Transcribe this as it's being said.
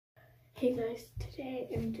Hey guys, today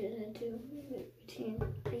I'm gonna do my routine.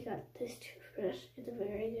 I got this toothbrush. It's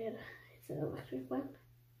very good. It's an electric one.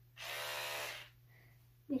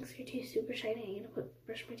 Makes your teeth super shiny. I'm gonna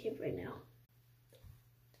brush my teeth right now.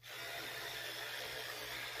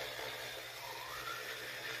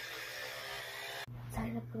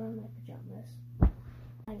 Time to put on my pajamas.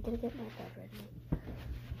 I'm gonna get my bed ready.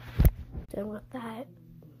 Done with that.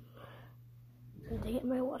 Time to get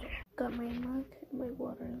my water. Got my mug and my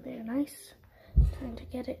water there, nice. Time to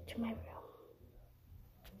get it to my room.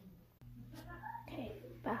 Okay,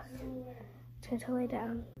 back. Time to lay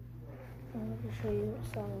down. I'm going to show you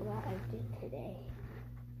a song that I did today.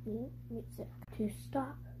 Music. To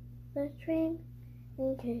stop the train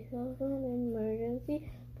in case of an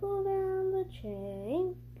emergency. Pull down the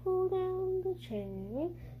chain. Pull down the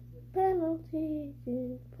chain. Penalty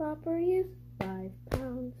to proper use,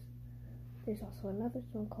 £5. There's also another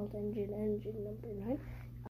song called Engine Number 9.